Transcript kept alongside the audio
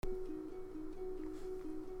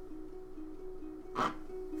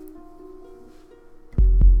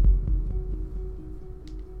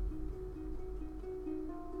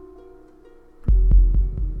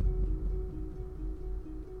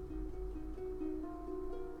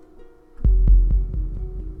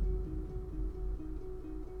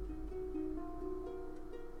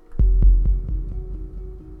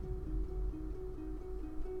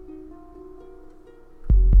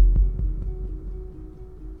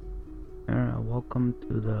Welcome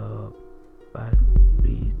to the Fast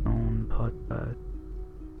Free Zone podcast.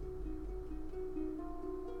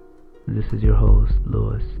 This is your host,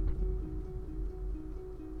 Lewis.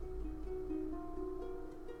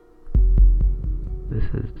 This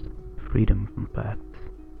is freedom from facts.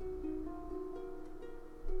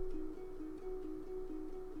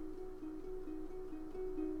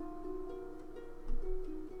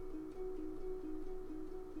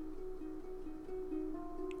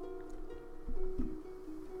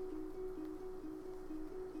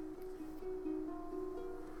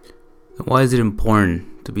 Why is it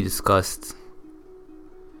important to be discussed?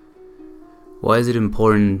 Why is it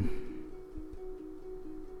important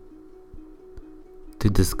to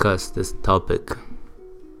discuss this topic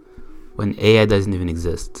when AI doesn't even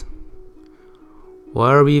exist?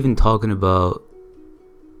 Why are we even talking about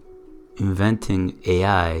inventing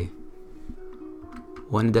AI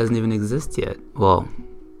when it doesn't even exist yet? Well,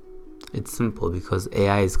 it's simple, because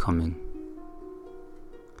AI is coming.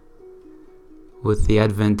 With the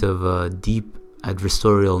advent of deep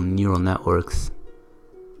adversarial neural networks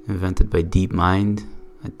invented by DeepMind,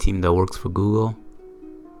 a team that works for Google,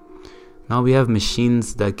 now we have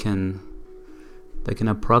machines that can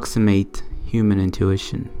approximate human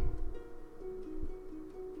intuition.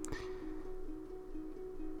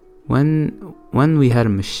 When we had a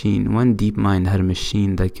machine, when DeepMind had a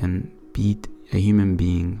machine that can beat a human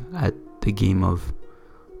being at the game of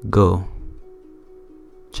Go,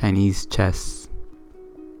 Chinese chess,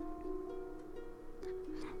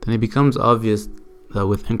 then it becomes obvious that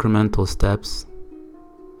with incremental steps,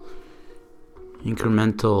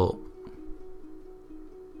 incremental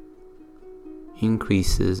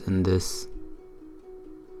increases in this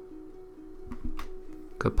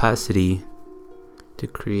capacity to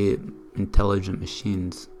create intelligent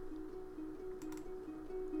machines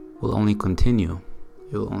will only continue.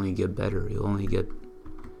 It will only get better. It will only get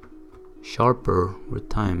sharper with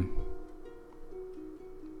time.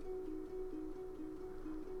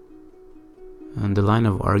 And the line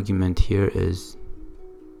of argument here is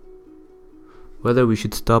whether we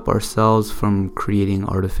should stop ourselves from creating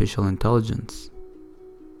artificial intelligence.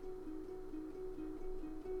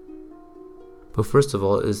 But first of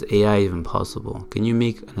all, is AI even possible? Can you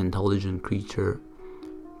make an intelligent creature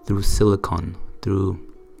through silicon, through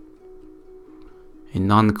a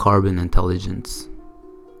non-carbon intelligence?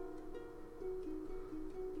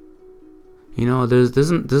 You know,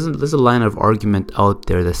 there's a line of argument out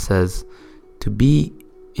there that says to be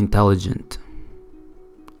intelligent,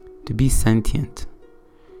 to be sentient,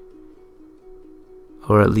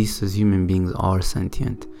 or at least as human beings are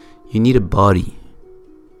sentient, you need a body.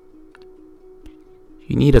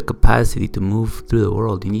 You need a capacity to move through the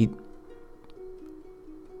world. You need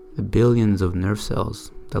the billions of nerve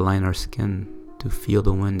cells that line our skin to feel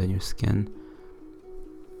the wind in your skin.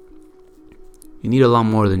 You need a lot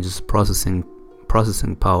more than just processing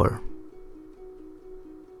power.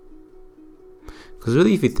 Because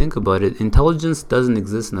really, if you think about it, intelligence doesn't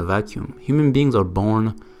exist in a vacuum. Human beings are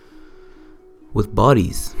born with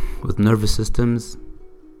bodies, with nervous systems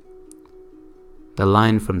that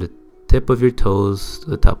line from the tip of your toes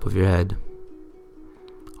to the top of your head.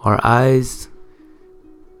 Our eyes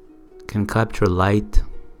can capture light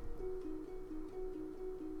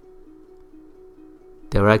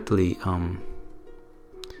directly,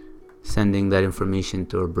 sending that information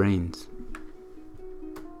to our brains.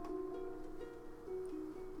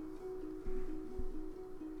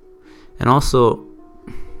 And also,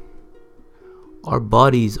 our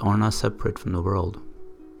bodies are not separate from the world.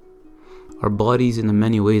 Our bodies, in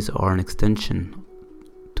many ways, are an extension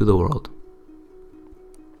to the world.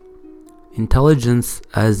 Intelligence,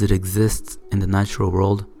 as it exists in the natural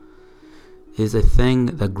world, is a thing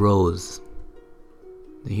that grows.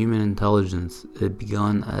 The human intelligence, it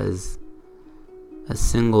began as a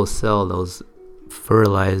single cell that was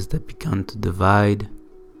fertilized, that began to divide,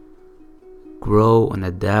 grow and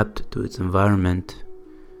adapt to its environment,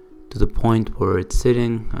 to the point where it's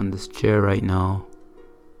sitting on this chair right now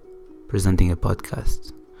presenting a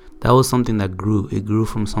podcast. That was something that grew. It grew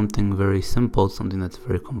from something very simple to something that's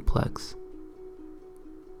very complex.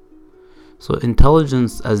 So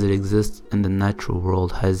intelligence as it exists in the natural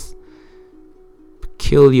world has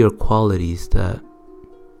peculiar qualities that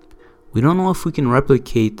we don't know if we can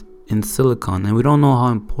replicate in silicon, and we don't know how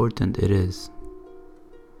important it is.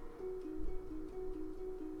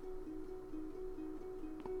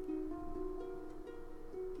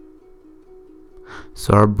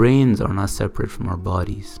 So our brains are not separate from our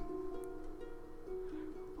bodies.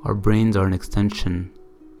 Our brains are an extension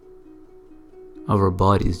of our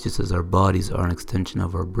bodies, just as our bodies are an extension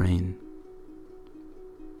of our brain.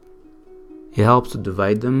 It helps to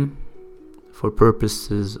divide them for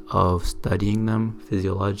purposes of studying them,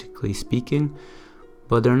 physiologically speaking,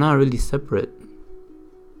 but they're not really separate.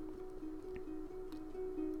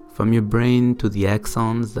 From your brain to the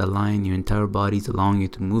axons that line your entire bodies, allowing you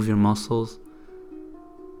to move your muscles,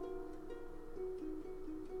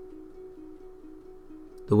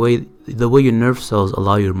 the way your nerve cells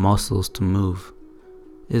allow your muscles to move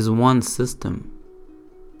is one system.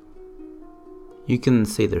 You can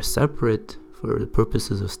say they're separate for the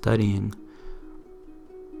purposes of studying,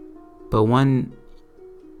 but when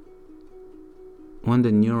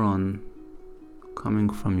the neuron coming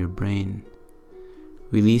from your brain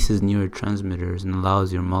releases neurotransmitters and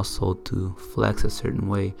allows your muscle to flex a certain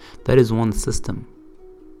way, that is one system.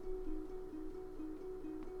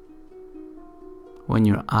 When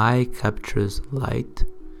your eye captures light,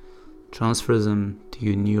 transfers them to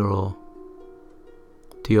your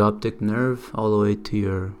optic nerve, all the way to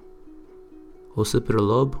your occipital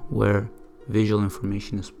lobe, where visual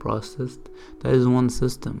information is processed, that is one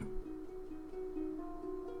system.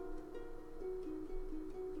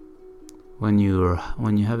 When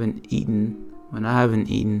I haven't eaten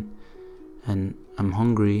and I'm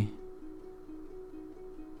hungry,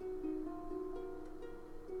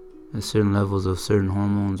 at certain levels of certain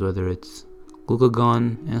hormones, whether it's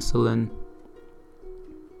glucagon, insulin,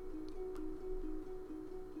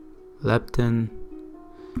 leptin,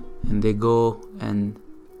 and they go and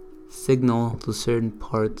signal to certain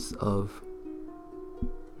parts of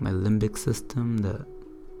my limbic system that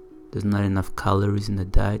there's not enough calories in the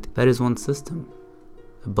diet. That is one system.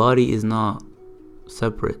 The body is not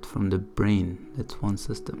separate from the brain. It's one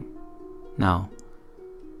system. Now,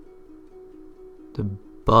 the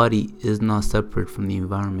body is not separate from the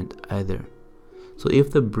environment either. So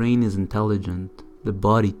if the brain is intelligent, the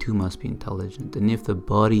body too must be intelligent. And if the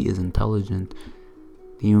body is intelligent,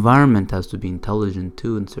 the environment has to be intelligent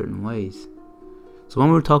too in certain ways. So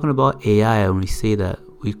when we're talking about AI, when we say that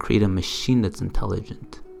we create a machine that's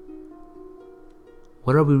intelligent,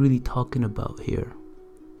 what are we really talking about here?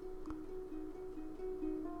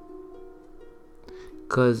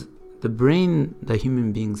 Because the brain that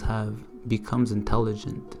human beings have becomes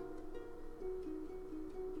intelligent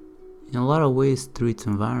in a lot of ways through its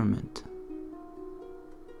environment.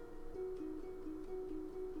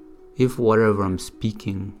 If whatever I'm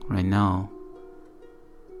speaking right now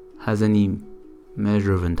has any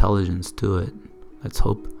measure of intelligence to it, let's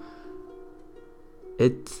hope,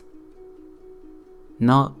 it's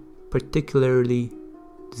not particularly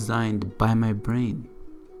designed by my brain.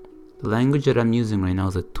 The language that I'm using right now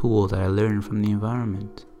is a tool that I learned from the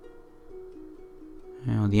environment.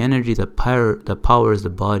 The energy that powers the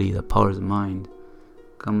body, that powers the mind,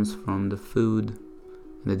 comes from the food,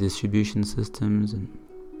 the distribution systems, and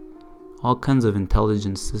all kinds of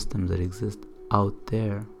intelligent systems that exist out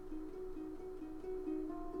there.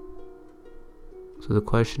 So the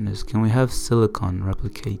question is, can we have silicon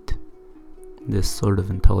replicate this sort of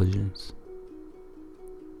intelligence?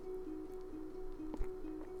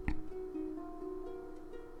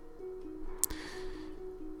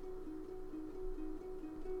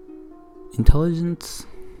 Intelligence,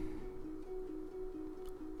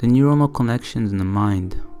 the neuronal connections in the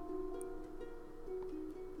mind,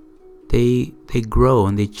 they grow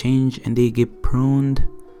and they change and they get pruned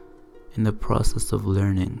in the process of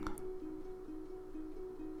learning.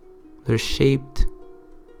 They're shaped,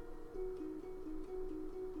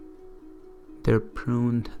 they're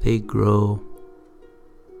pruned, they grow.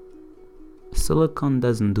 Silicon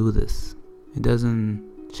doesn't do this. It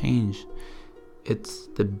doesn't change. It's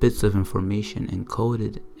the bits of information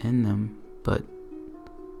encoded in them, but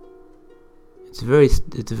it's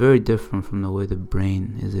very different from the way the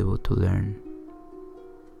brain is able to learn.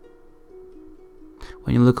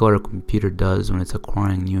 When you look at what a computer does when it's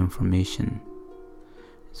acquiring new information,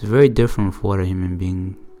 it's very different from what a human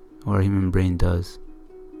brain does.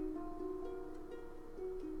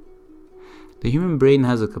 The human brain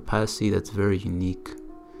has a capacity that's very unique.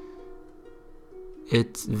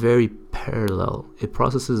 It's very parallel. It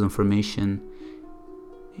processes information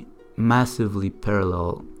massively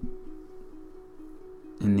parallel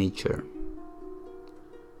in nature,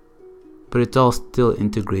 but it's all still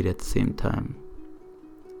integrated at the same time.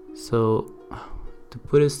 So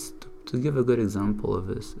to give a good example of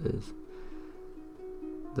this is,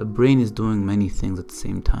 the brain is doing many things at the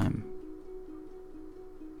same time,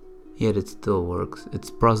 yet it still works.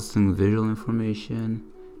 It's processing visual information,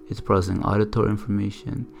 it's processing auditory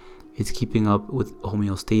information, it's keeping up with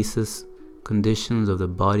homeostasis conditions of the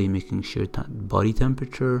body, making sure body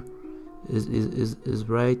temperature is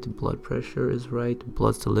right, blood pressure is right,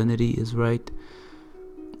 blood salinity is right.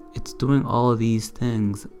 It's doing all of these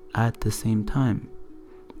things at the same time.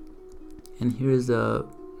 And here's the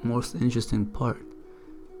most interesting part.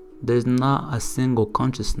 There's not a single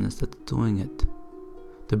consciousness that's doing it.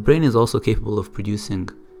 The brain is also capable of producing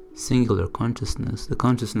singular consciousness, the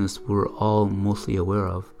consciousness we're all mostly aware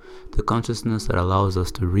of, the consciousness that allows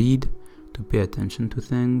us to read, to pay attention to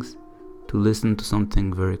things, to listen to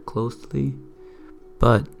something very closely.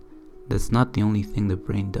 But that's not the only thing the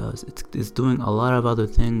brain does. It's doing a lot of other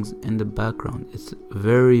things in the background. It's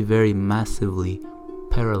very, very massively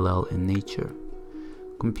parallel in nature.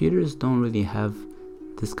 Computers don't really have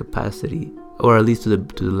this capacity, or at least to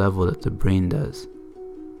the level that the brain does.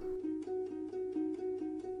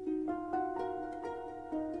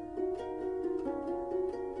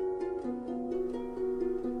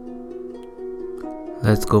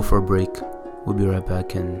 Let's go for a break. We'll be right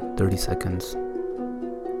back in 30 seconds.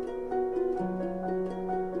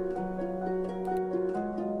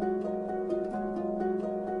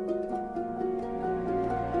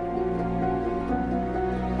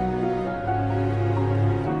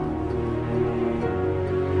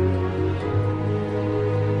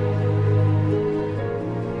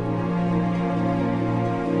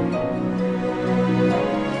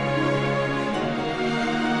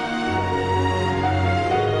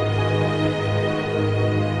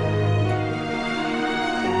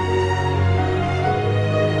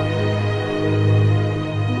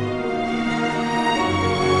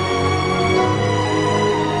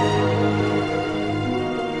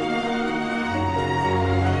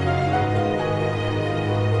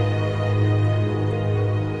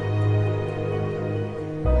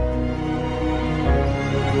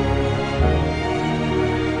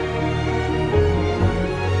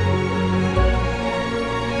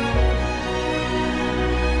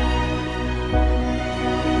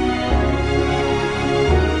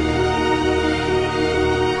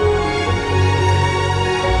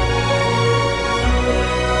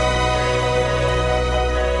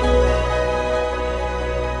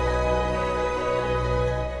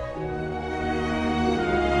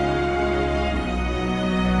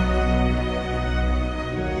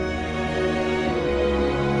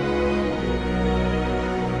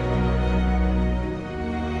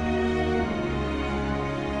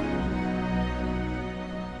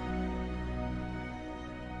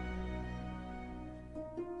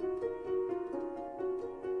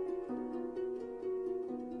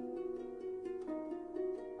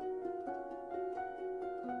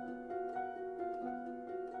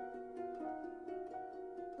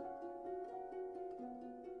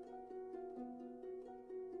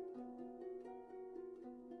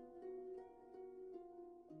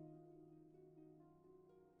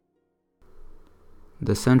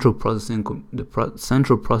 The central processing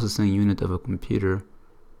unit of a computer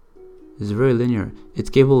is very linear. It's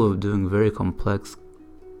capable of doing very complex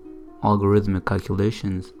algorithmic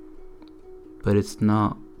calculations, but it's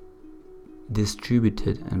not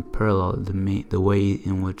distributed and parallel the way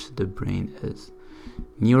in which the brain is.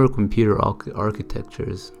 Newer computer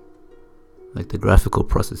architectures, like the graphical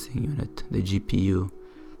processing unit, the GPU,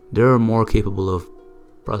 they're more capable of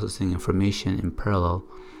processing information in parallel,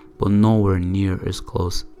 but nowhere near as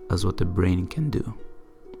close as what the brain can do.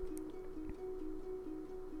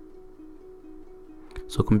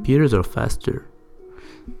 So computers are faster.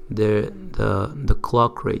 The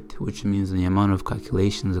clock rate, which means the amount of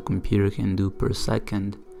calculations a computer can do per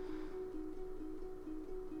second,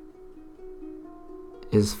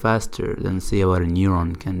 is faster than, say, what a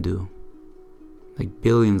neuron can do. Like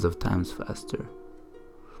billions of times faster.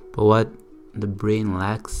 But what the brain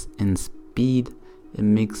lacks in speed, it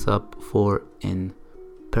makes up for in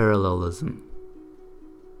parallelism.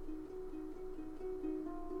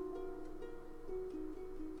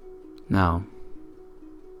 Now,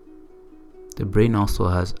 the brain also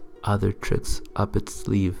has other tricks up its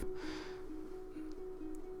sleeve.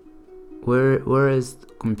 Whereas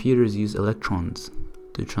computers use electrons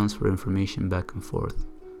to transfer information back and forth.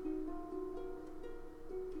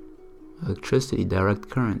 Electricity, direct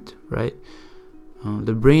current, right?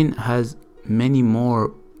 The brain has many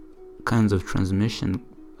more kinds of transmission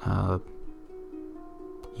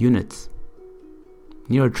units,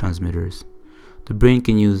 neurotransmitters. The brain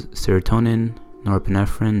can use serotonin,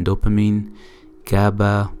 norepinephrine, dopamine,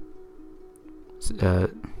 GABA,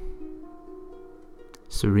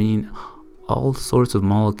 serine, all sorts of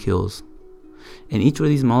molecules. And each of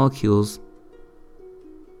these molecules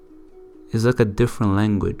is like a different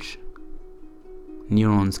language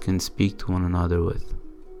neurons can speak to one another with.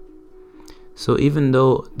 So even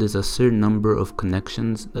though there's a certain number of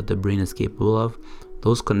connections that the brain is capable of,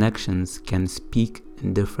 those connections can speak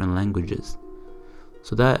in different languages.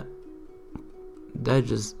 So that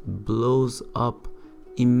just blows up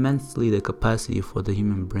immensely the capacity for the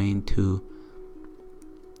human brain to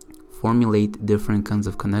formulate different kinds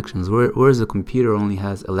of connections. Whereas the computer only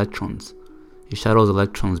has electrons. It shuttles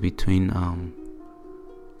electrons between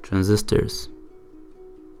transistors.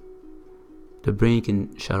 The brain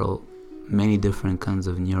can shuttle many different kinds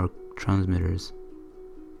of neurotransmitters.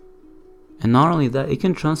 And not only that, it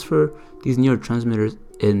can transfer these neurotransmitters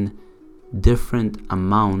in different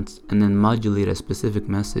amounts and then modulate a specific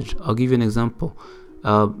message. I'll give you an example.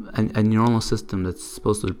 A neuronal system that's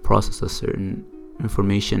supposed to process a certain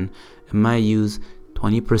information, it might use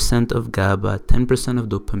 20% of GABA, 10% of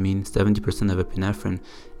dopamine, 70% of epinephrine,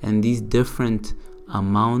 and these different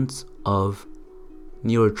amounts of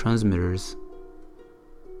neurotransmitters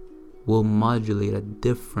will modulate a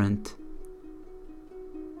different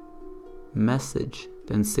message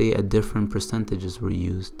than say a different percentages were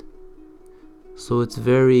used. So it's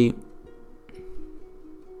very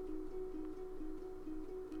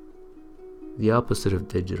the opposite of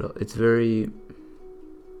digital. It's very,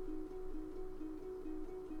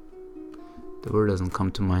 the word doesn't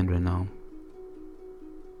come to mind right now.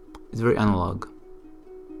 It's very analog.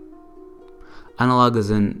 Analog as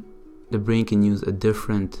in the brain can use a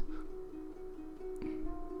different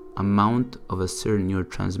amount of a certain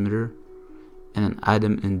neurotransmitter and an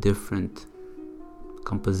atom in different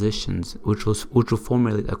compositions, which will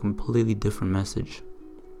formulate a completely different message.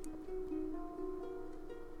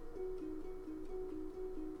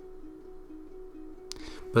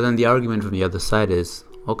 But then the argument from the other side is,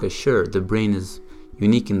 okay, sure, the brain is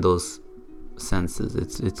unique in those senses.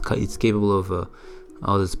 It's capable of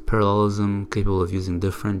all this parallelism, capable of using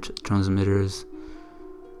different transmitters.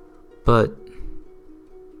 But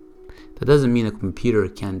that doesn't mean a computer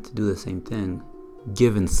can't do the same thing,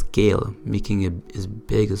 given scale, making it as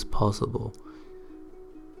big as possible.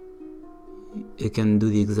 It can do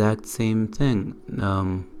the exact same thing.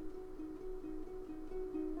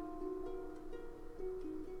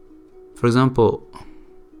 For example,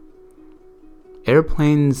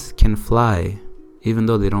 airplanes can fly even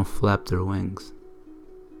though they don't flap their wings.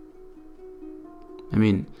 I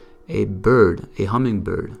mean, a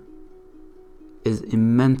hummingbird, is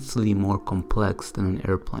immensely more complex than an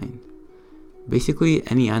airplane. Basically,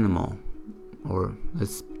 any animal, or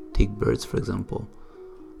let's take birds for example,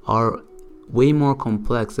 are way more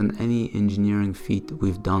complex than any engineering feat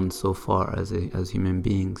we've done so far as human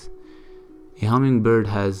beings. A hummingbird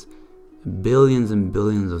has billions and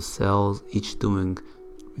billions of cells, each doing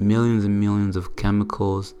millions and millions of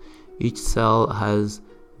chemicals. Each cell has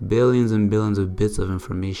billions and billions of bits of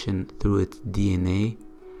information through its DNA.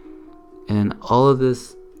 And all of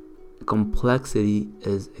this complexity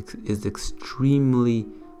is extremely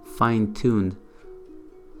fine-tuned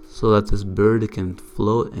so that this bird can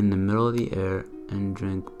float in the middle of the air and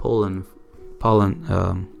drink pollen,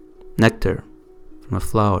 nectar from a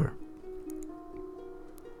flower.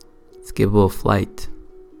 It's capable of flight.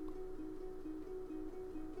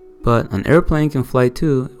 But an airplane can fly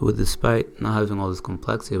too, despite not having all this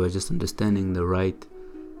complexity, by just understanding the right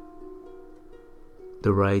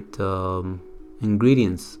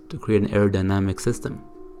ingredients to create an aerodynamic system.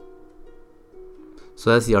 So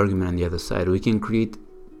that's the argument on the other side. We can create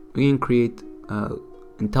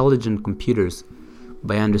intelligent computers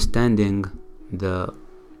by understanding the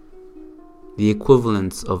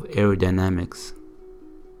equivalence of aerodynamics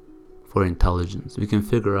for intelligence. We can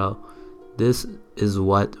figure out this is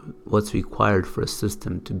what's required for a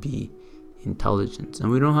system to be intelligent, and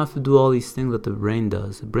we don't have to do all these things that the brain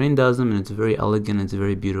does. The brain does them, and it's very elegant, it's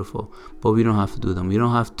very beautiful, but we don't have to do them. We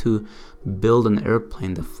don't have to build an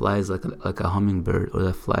airplane that flies like a hummingbird, or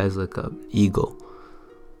that flies like an eagle,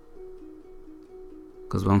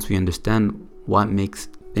 because once we understand what makes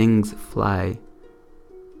things fly,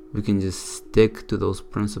 we can just stick to those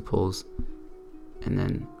principles and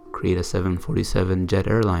then create a 747 jet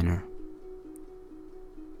airliner.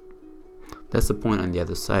 That's the point on the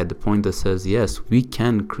other side, the point that says, yes, we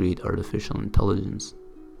can create artificial intelligence.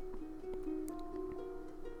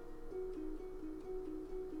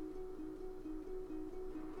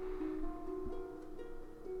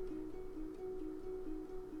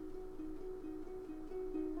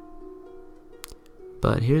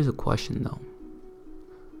 But here's a question though.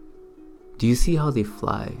 Do you see how they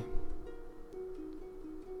fly?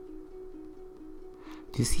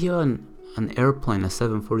 Do you see how an airplane, a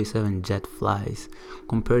 747 jet, flies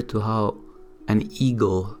compared to how an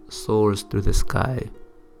eagle soars through the sky?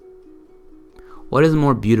 What is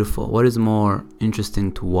more beautiful? What is more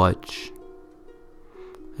interesting to watch?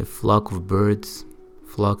 A flock of birds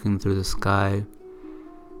flocking through the sky,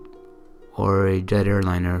 or a jet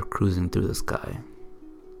airliner cruising through the sky.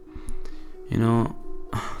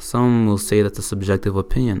 Some will say that's a subjective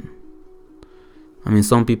opinion.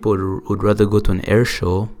 Some people would rather go to an air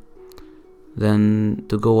show than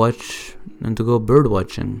to go bird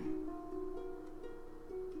watching.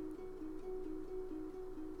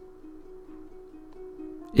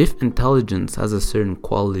 If intelligence has a certain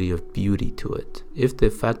quality of beauty to it, if the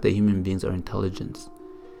fact that human beings are intelligent,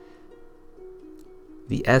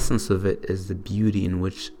 the essence of it is the beauty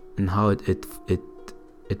in how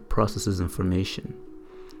it processes information,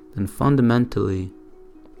 then fundamentally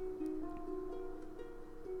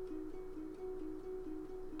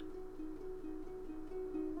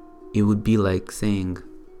it would be like saying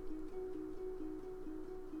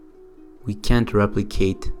we can't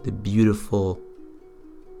replicate the beautiful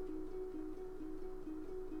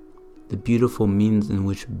means in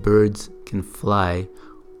which birds can fly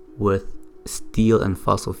with steel and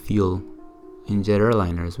fossil fuel in jet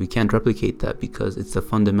airliners. We can't replicate that because it's a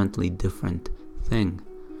fundamentally different thing.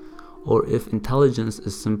 Or if intelligence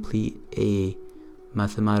is simply a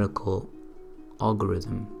mathematical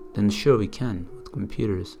algorithm, then sure we can with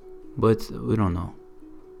computers, but we don't know.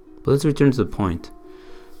 But let's return to the point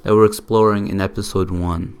that we're exploring in episode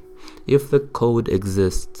 1. If the code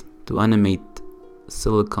exists to animate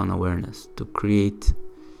silicon awareness, to create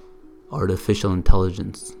artificial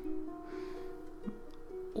intelligence,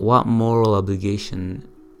 what moral obligation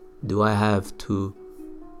do I have to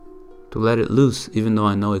let it loose, even though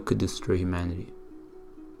I know it could destroy humanity?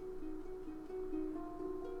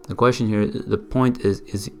 The question here, the point is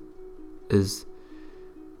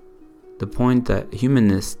the point that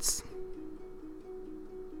humanists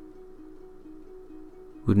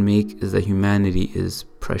would make is that humanity is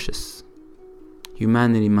precious.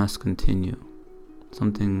 Humanity must continue.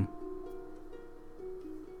 Something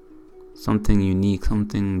unique,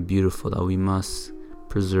 something beautiful that we must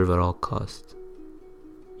preserve at all costs.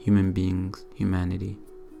 Human beings, humanity.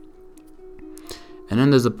 And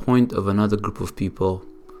then there's a point of another group of people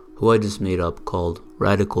who I just made up called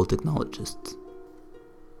radical technologists.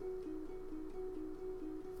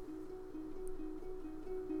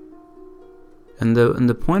 And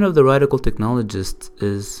the point of the radical technologists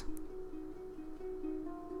is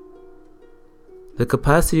the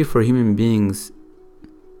capacity for human beings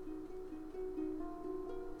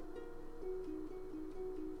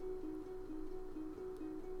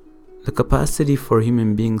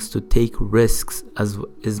to take risks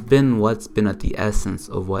has been what's been at the essence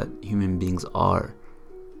of what human beings are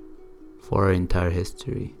for our entire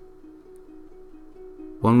history.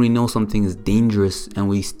 When we know something is dangerous and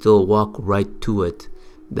we still walk right to it,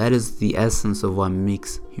 that is the essence of what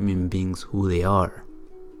makes human beings who they are.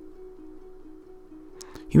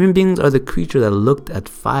 Human beings are the creature that looked at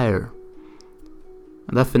fire,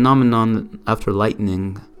 that phenomenon after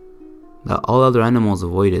lightning that all other animals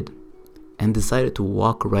avoided, and decided to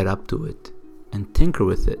walk right up to it and tinker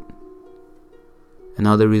with it. And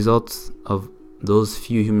now the results of those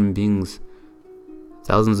few human beings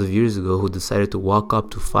thousands of years ago who decided to walk up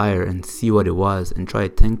to fire and see what it was and try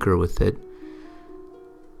to tinker with it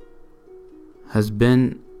has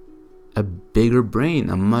been a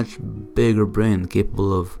much bigger brain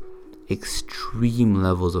capable of extreme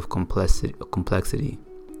levels of complexity.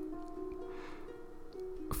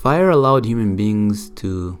 Fire allowed human beings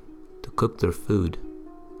to cook their food.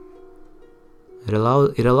 It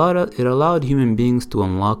allowed human beings to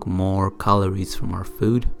unlock more calories from our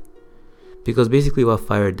food, because basically what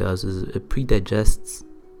fire does is it predigests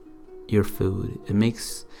your food.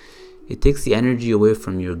 It takes the energy away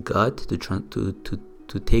from your gut to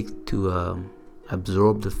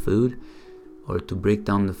absorb the food or to break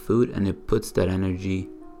down the food, and it puts that energy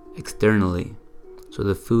externally. So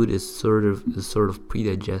the food is sort of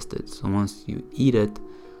predigested. So once you eat it,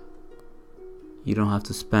 you don't have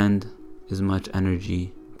to spend as much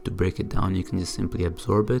energy to break it down. You can just simply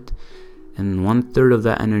absorb it, and 1/3 of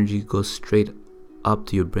that energy goes straight up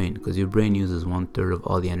to your brain, because your brain uses 1/3 of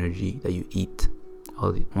all the energy that you eat,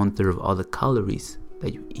 1/3 of all the calories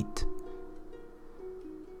that you eat.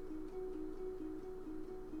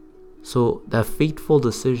 So that fateful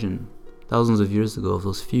decision thousands of years ago of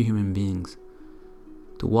those few human beings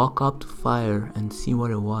to walk up to fire and see what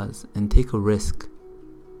it was and take a risk,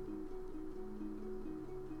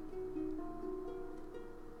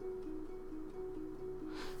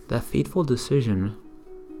 that fateful decision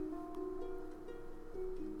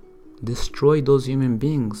destroyed those human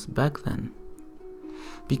beings back then.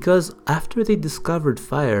 Because after they discovered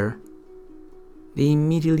fire, they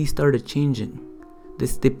immediately started changing.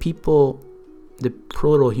 The people the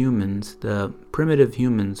proto-humans, the primitive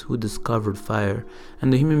humans who discovered fire,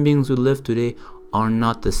 and the human beings who live today are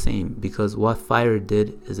not the same, because what fire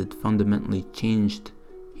did is it fundamentally changed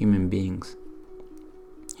human beings.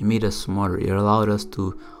 It made us smarter. It allowed us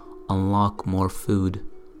to unlock more food,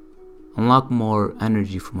 unlock more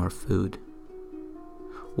energy from our food.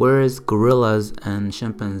 Whereas gorillas and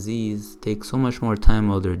chimpanzees take so much more time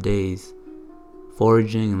of their days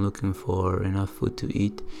foraging and looking for enough food to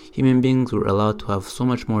eat, human beings were allowed to have so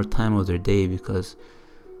much more time of their day, because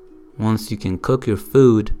once you can cook your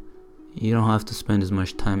food, you don't have to spend as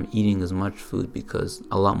much time eating as much food, because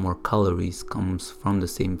a lot more calories comes from the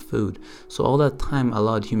same food. So all that time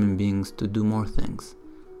allowed human beings to do more things,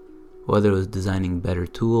 whether it was designing better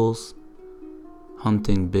tools,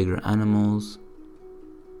 hunting bigger animals.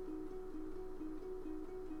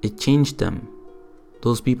 It changed them.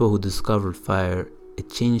 Those people who discovered fire, it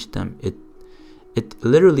changed them. It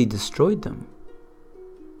literally destroyed them.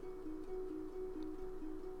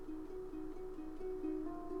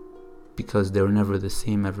 Because they were never the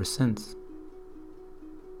same ever since.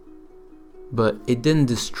 But it didn't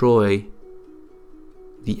destroy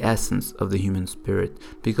the essence of the human spirit,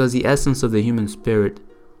 because the essence of the human spirit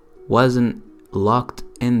wasn't locked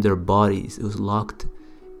in their bodies. It was locked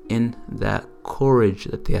in that courage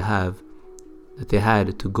that they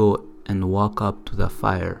had to go and walk up to the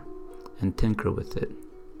fire and tinker with it.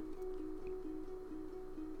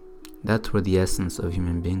 That's where the essence of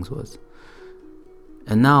human beings was.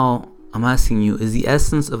 And now I'm asking you, is the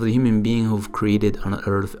essence of the human being who've created an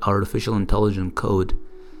artificial intelligent code,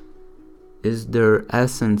 is their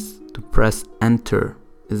essence to press enter?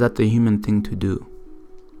 Is that the human thing to do?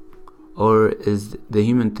 Or is the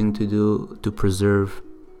human thing to do to preserve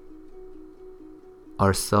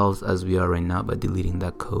ourselves as we are right now by deleting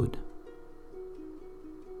that code?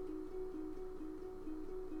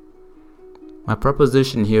 My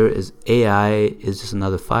proposition here is AI is just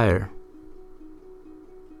another fire.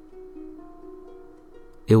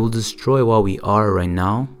 It will destroy what we are right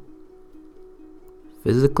now,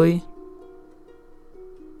 physically,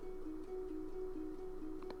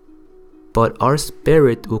 but our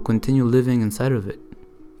spirit will continue living inside of it.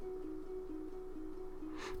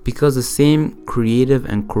 Because the same creative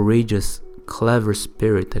and courageous, clever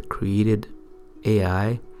spirit that created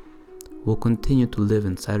AI will continue to live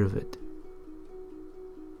inside of it.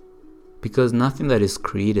 Because nothing that is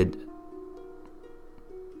created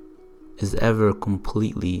is ever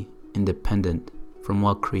completely independent from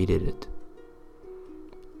what created it.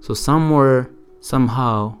 So somewhere,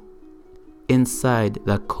 somehow, inside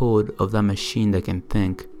that code of that machine that can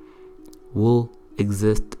think, will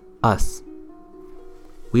exist us.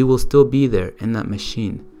 We will still be there in that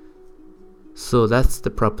machine. So that's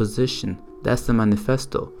the proposition. That's the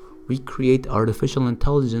manifesto. We create artificial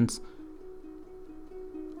intelligence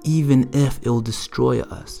even if it will destroy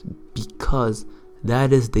us, because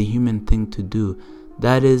that is the human thing to do.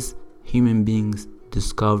 That is human beings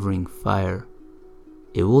discovering fire.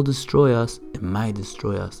 It will destroy us. It might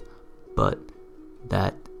destroy us, but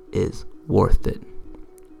that is worth it.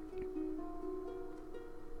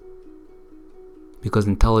 Because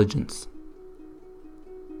intelligence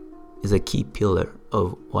is a key pillar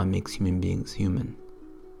of what makes human beings human.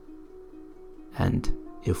 And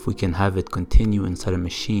if we can have it continue inside a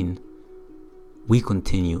machine, we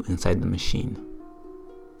continue inside the machine.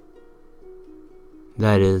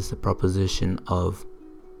 That is the proposition of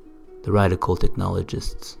the radical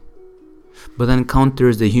technologists. But then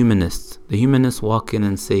counters the humanists. The humanists walk in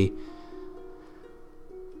and say,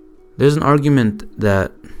 there's an argument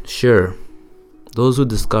that, sure, those who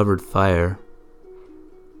discovered fire,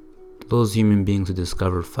 those human beings who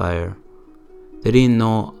discovered fire, they didn't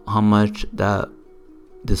know how much that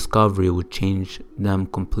discovery would change them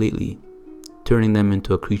completely, turning them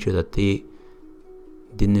into a creature that they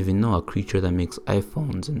didn't even know, a creature that makes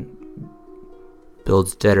iPhones and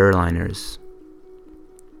builds jet airliners.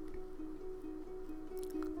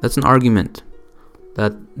 That's an argument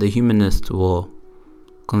that the humanists will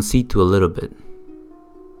concede to a little bit.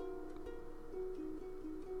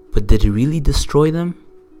 But did it really destroy them?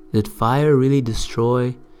 Did fire really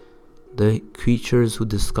destroy the creatures who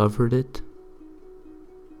discovered it?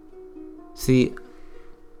 See,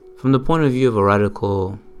 from the point of view of a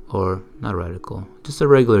radical, or not radical, just a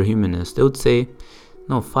regular humanist, they would say,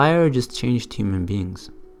 no, fire just changed human beings.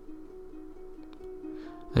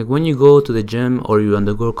 Like when you go to the gym or you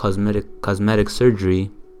undergo cosmetic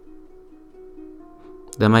surgery,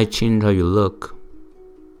 that might change how you look.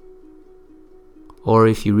 Or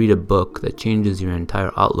if you read a book, that changes your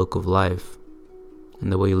entire outlook of life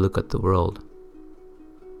and the way you look at the world.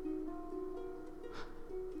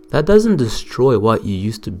 That doesn't destroy what you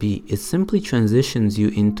used to be. It simply transitions you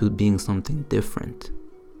into being something different.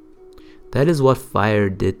 That is what fire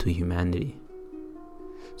did to humanity.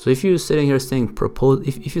 So if you're sitting here saying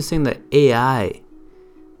if you're saying that AI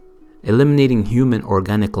eliminating human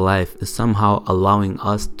organic life is somehow allowing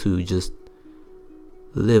us to just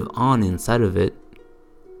live on inside of it,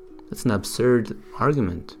 that's an absurd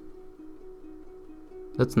argument.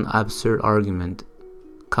 That's an absurd argument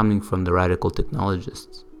coming from the radical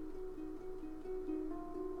technologists.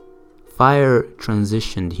 Fire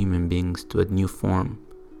transitioned human beings to a new form.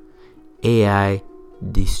 AI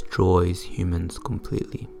destroys humans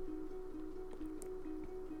completely.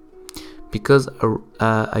 Because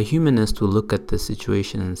a humanist will look at the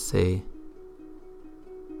situation and say,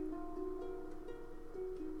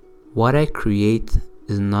 what I create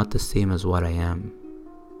is not the same as what I am.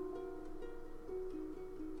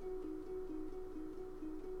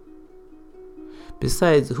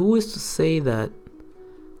 Besides, who is to say that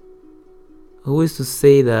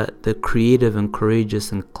the creative and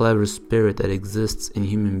courageous and clever spirit that exists in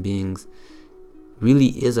human beings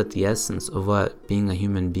really is at the essence of what being a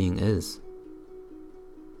human being is?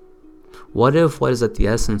 What if what is at the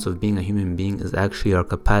essence of being a human being is actually our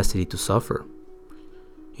capacity to suffer?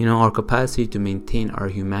 Our capacity to maintain our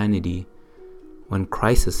humanity when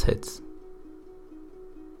crisis hits.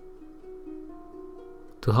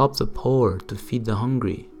 To help the poor, to feed the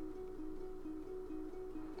hungry.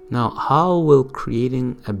 Now, how will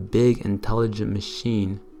creating a big intelligent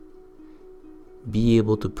machine be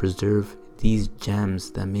able to preserve these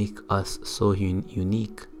gems that make us so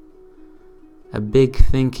unique? A big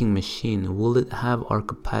thinking machine, will it have our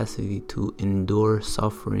capacity to endure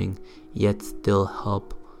suffering yet still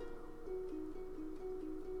help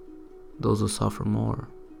those who suffer more?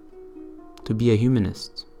 To be a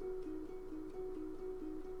humanist.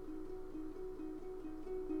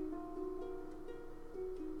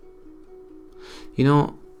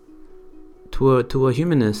 To a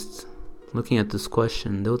humanist looking at this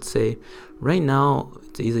question, they would say, right now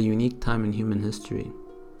is a unique time in human history.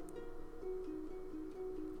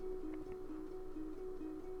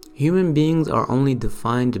 Human beings are only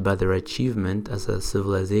defined by their achievement as a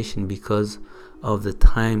civilization because of the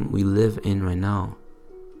time we live in right now.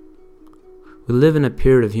 We live in a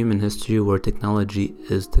period of human history where technology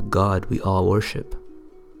is the God we all worship.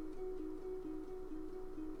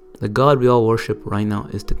 The God we all worship right now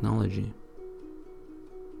is technology.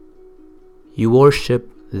 You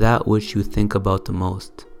worship that which you think about the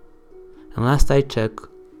most. And last I checked,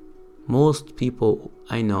 most people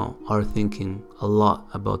I know are thinking a lot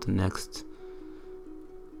about the next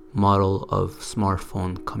model of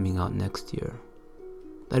smartphone coming out next year.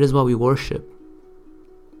 That is what we worship.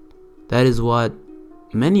 That is what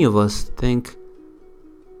many of us think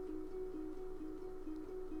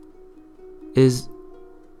is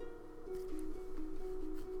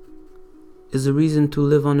a reason to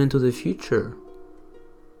live on into the future.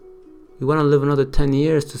 We want to live another 10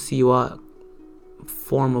 years to see what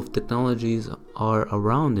form of technologies are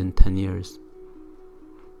around in 10 years.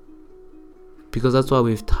 Because that's what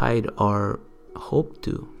we've tied our hope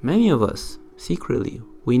to. Many of us, secretly,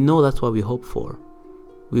 we know that's what we hope for.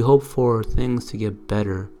 We hope for things to get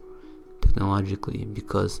better technologically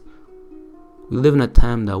because we live in a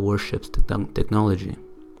time that worships technology.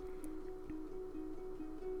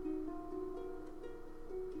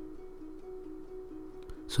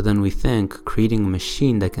 So then we think creating a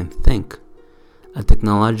machine that can think, a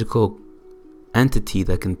technological entity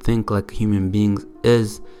that can think like human beings,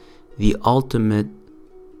 is the ultimate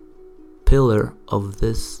pillar of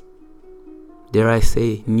this, dare I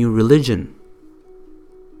say, new religion.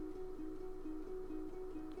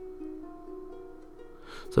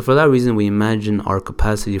 So for that reason, we imagine our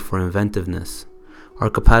capacity for inventiveness, our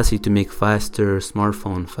capacity to make faster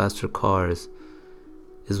smartphones, faster cars,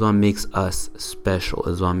 is what makes us special,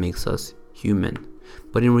 is what makes us human.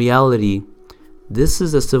 But in reality, this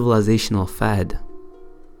is a civilizational fad.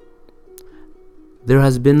 There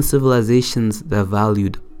has been civilizations that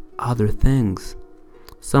valued other things.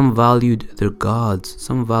 Some valued their gods,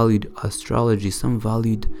 some valued astrology, some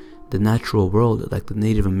valued the natural world, like the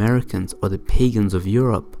Native Americans or the pagans of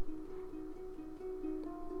Europe.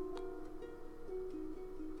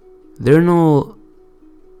 They're no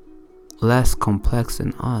less complex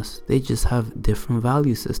than us. They just have different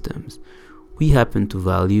value systems. We happen to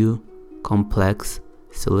value complex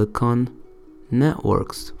silicon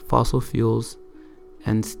networks, fossil fuels,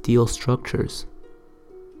 and steel structures.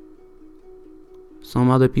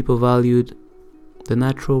 Some other people valued the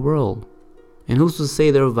natural world. And who's to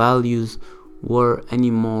say their values were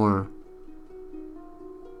any more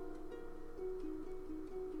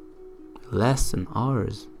less than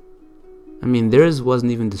ours. I mean, theirs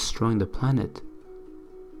wasn't even destroying the planet.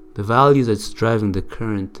 The values that's driving the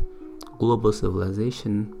current global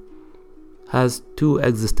civilization has two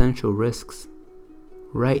existential risks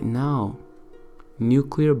right now: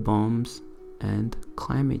 nuclear bombs and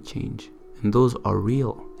climate change. And those are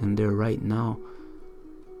real, and they're right now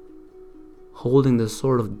holding the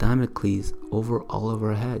sword of Damocles over all of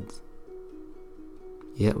our heads.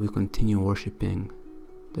 Yet we continue worshipping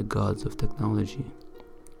the gods of technology.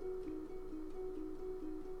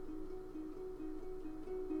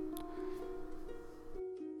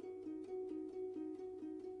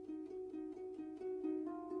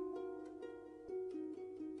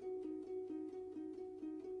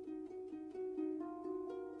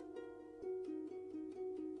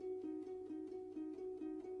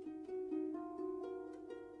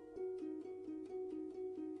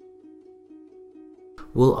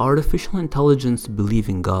 Will artificial intelligence believe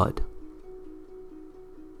in God?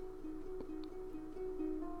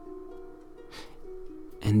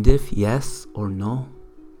 And if yes or no,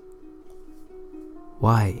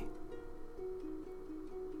 why?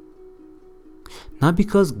 Not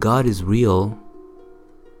because God is real,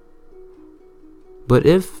 but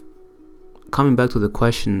if, coming back to the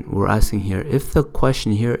question we're asking here, if the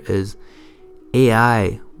question here is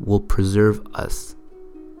AI will preserve us,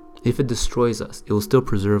 if it destroys us, it will still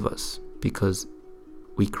preserve us because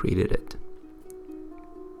we created it.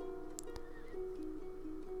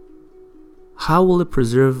 How will it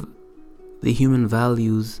preserve the human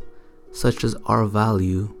values, such as our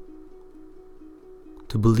value,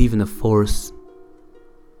 to believe in a force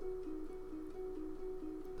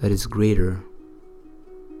that is greater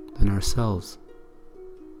than ourselves?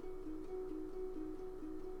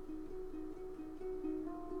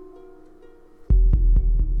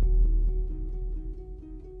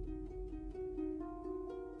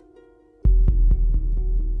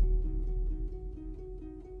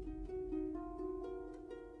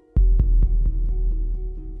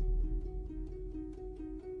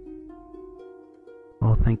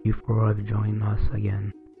 Well, thank you for joining us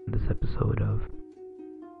again in this episode of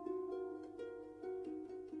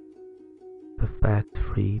the Fact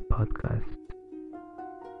Free Podcast.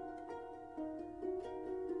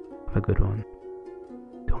 Have a good one.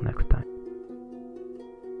 Till next time.